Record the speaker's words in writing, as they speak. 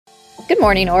Good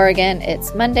morning, Oregon.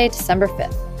 It's Monday, December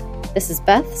 5th. This is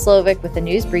Beth Slovic with a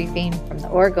news briefing from the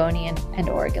Oregonian and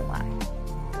Oregon Live.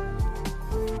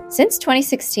 Since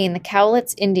 2016, the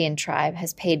Cowlitz Indian Tribe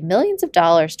has paid millions of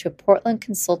dollars to a Portland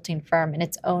consulting firm and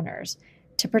its owners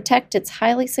to protect its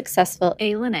highly successful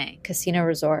A-Lanai casino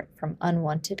resort from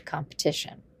unwanted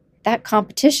competition. That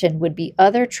competition would be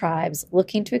other tribes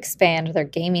looking to expand their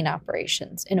gaming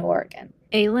operations in Oregon.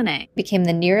 A-Lanai became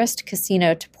the nearest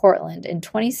casino to Portland in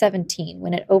 2017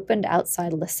 when it opened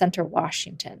outside La Center,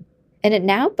 Washington, and it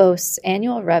now boasts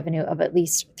annual revenue of at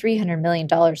least $300 million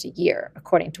a year,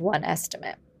 according to one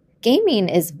estimate. Gaming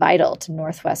is vital to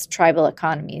Northwest tribal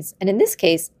economies, and in this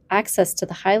case, access to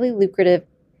the highly lucrative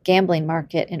gambling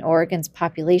market in Oregon's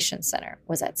population center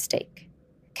was at stake.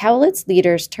 Cowlitz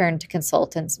leaders turned to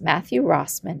consultants Matthew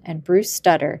Rossman and Bruce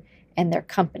Stutter and their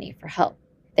company for help.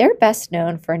 They're best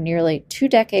known for a nearly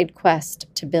two-decade quest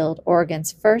to build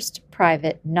Oregon's first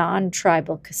private,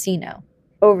 non-tribal casino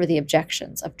over the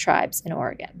objections of tribes in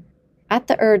Oregon. At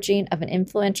the urging of an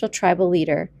influential tribal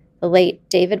leader, the late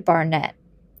David Barnett,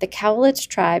 the Cowlitz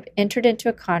tribe entered into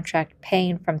a contract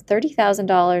paying from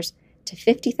 $30,000 to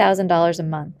 $50,000 a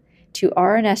month to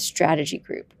R&S Strategy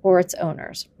Group or its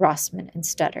owners, Rossman and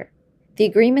Stutter. The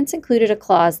agreements included a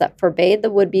clause that forbade the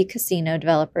would-be casino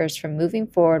developers from moving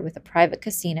forward with a private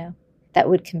casino that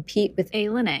would compete with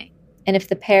A-Lanai. And if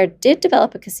the pair did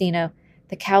develop a casino,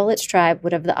 the Cowlitz tribe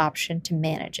would have the option to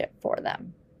manage it for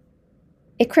them.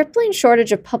 A crippling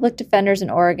shortage of public defenders in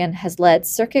Oregon has led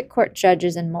circuit court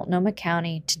judges in Multnomah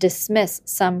County to dismiss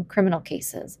some criminal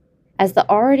cases, as the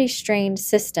already strained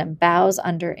system bows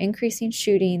under increasing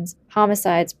shootings,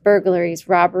 homicides, burglaries,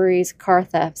 robberies, car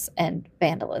thefts, and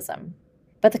vandalism.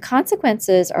 But the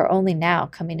consequences are only now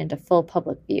coming into full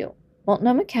public view.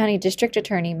 Multnomah County District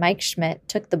Attorney Mike Schmidt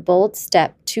took the bold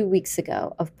step 2 weeks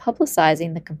ago of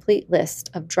publicizing the complete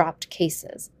list of dropped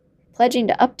cases, pledging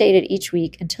to update it each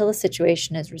week until the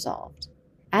situation is resolved.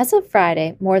 As of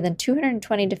Friday, more than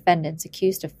 220 defendants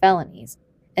accused of felonies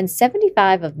and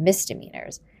 75 of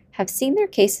misdemeanors have seen their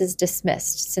cases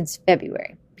dismissed since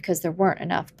February because there weren't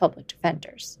enough public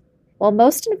defenders. While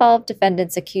most involved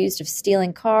defendants accused of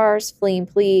stealing cars, fleeing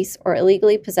police, or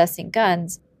illegally possessing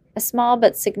guns, a small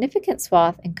but significant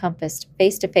swath encompassed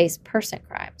face-to-face person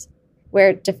crimes,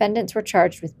 where defendants were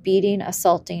charged with beating,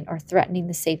 assaulting, or threatening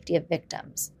the safety of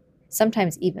victims,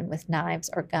 sometimes even with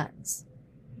knives or guns.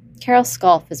 Carol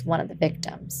Sculf is one of the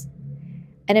victims.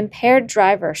 An impaired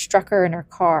driver struck her in her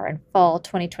car in fall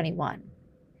 2021.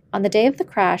 On the day of the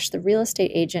crash, the real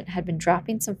estate agent had been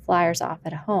dropping some flyers off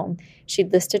at a home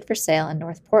she'd listed for sale in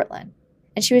North Portland,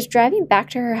 and she was driving back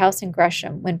to her house in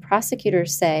Gresham when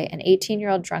prosecutors say an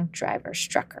 18-year-old drunk driver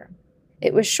struck her.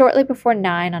 It was shortly before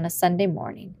 9 on a Sunday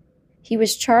morning. He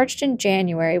was charged in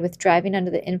January with driving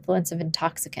under the influence of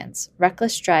intoxicants,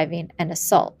 reckless driving, and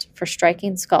assault for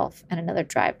striking Sculf and another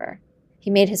driver. He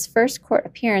made his first court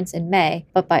appearance in May,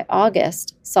 but by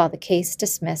August saw the case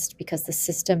dismissed because the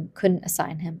system couldn't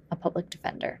assign him a public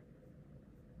defender.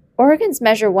 Oregon's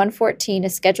Measure 114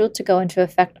 is scheduled to go into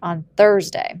effect on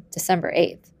Thursday, December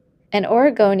 8th, and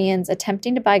Oregonians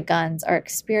attempting to buy guns are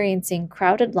experiencing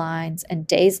crowded lines and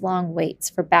days-long waits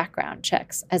for background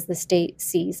checks as the state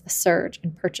sees a surge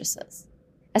in purchases.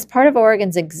 As part of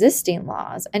Oregon's existing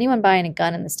laws, anyone buying a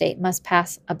gun in the state must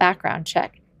pass a background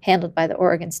check handled by the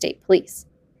Oregon State Police.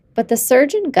 But the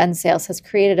surge in gun sales has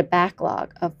created a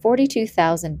backlog of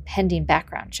 42,000 pending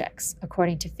background checks,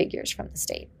 according to figures from the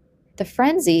state. The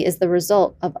frenzy is the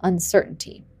result of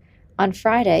uncertainty. On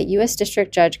Friday, U.S.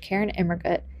 District Judge Karen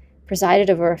Immergut presided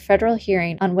over a federal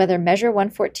hearing on whether Measure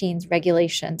 114's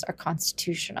regulations are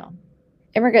constitutional.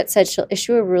 Immergut said she'll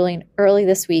issue a ruling early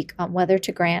this week on whether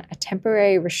to grant a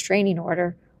temporary restraining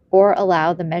order or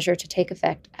allow the measure to take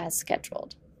effect as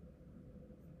scheduled.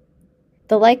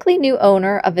 The likely new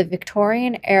owner of a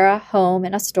Victorian-era home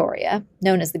in Astoria,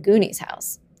 known as the Goonies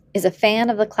House, is a fan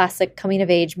of the classic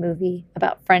coming-of-age movie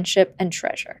about friendship and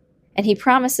treasure, and he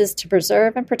promises to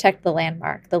preserve and protect the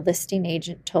landmark, the listing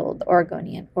agent told the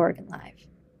Oregonian Oregon Live.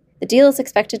 The deal is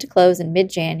expected to close in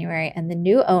mid-January, and the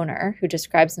new owner, who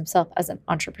describes himself as an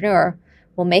entrepreneur,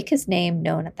 will make his name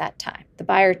known at that time. The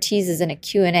buyer teases in a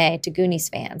Q&A to Goonies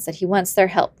fans that he wants their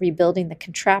help rebuilding the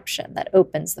contraption that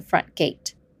opens the front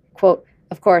gate. Quote,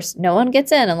 "Of course, no one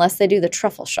gets in unless they do the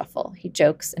truffle shuffle," he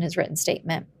jokes in his written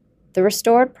statement. The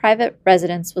restored private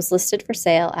residence was listed for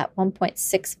sale at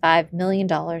 $1.65 million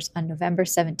on November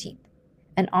 17th.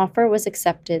 An offer was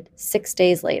accepted 6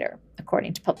 days later,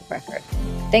 according to public record.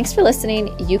 Thanks for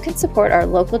listening. You can support our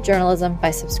local journalism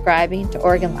by subscribing to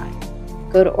Oregon Live.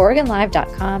 Go to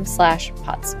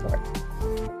OregonLive.com/podsupport.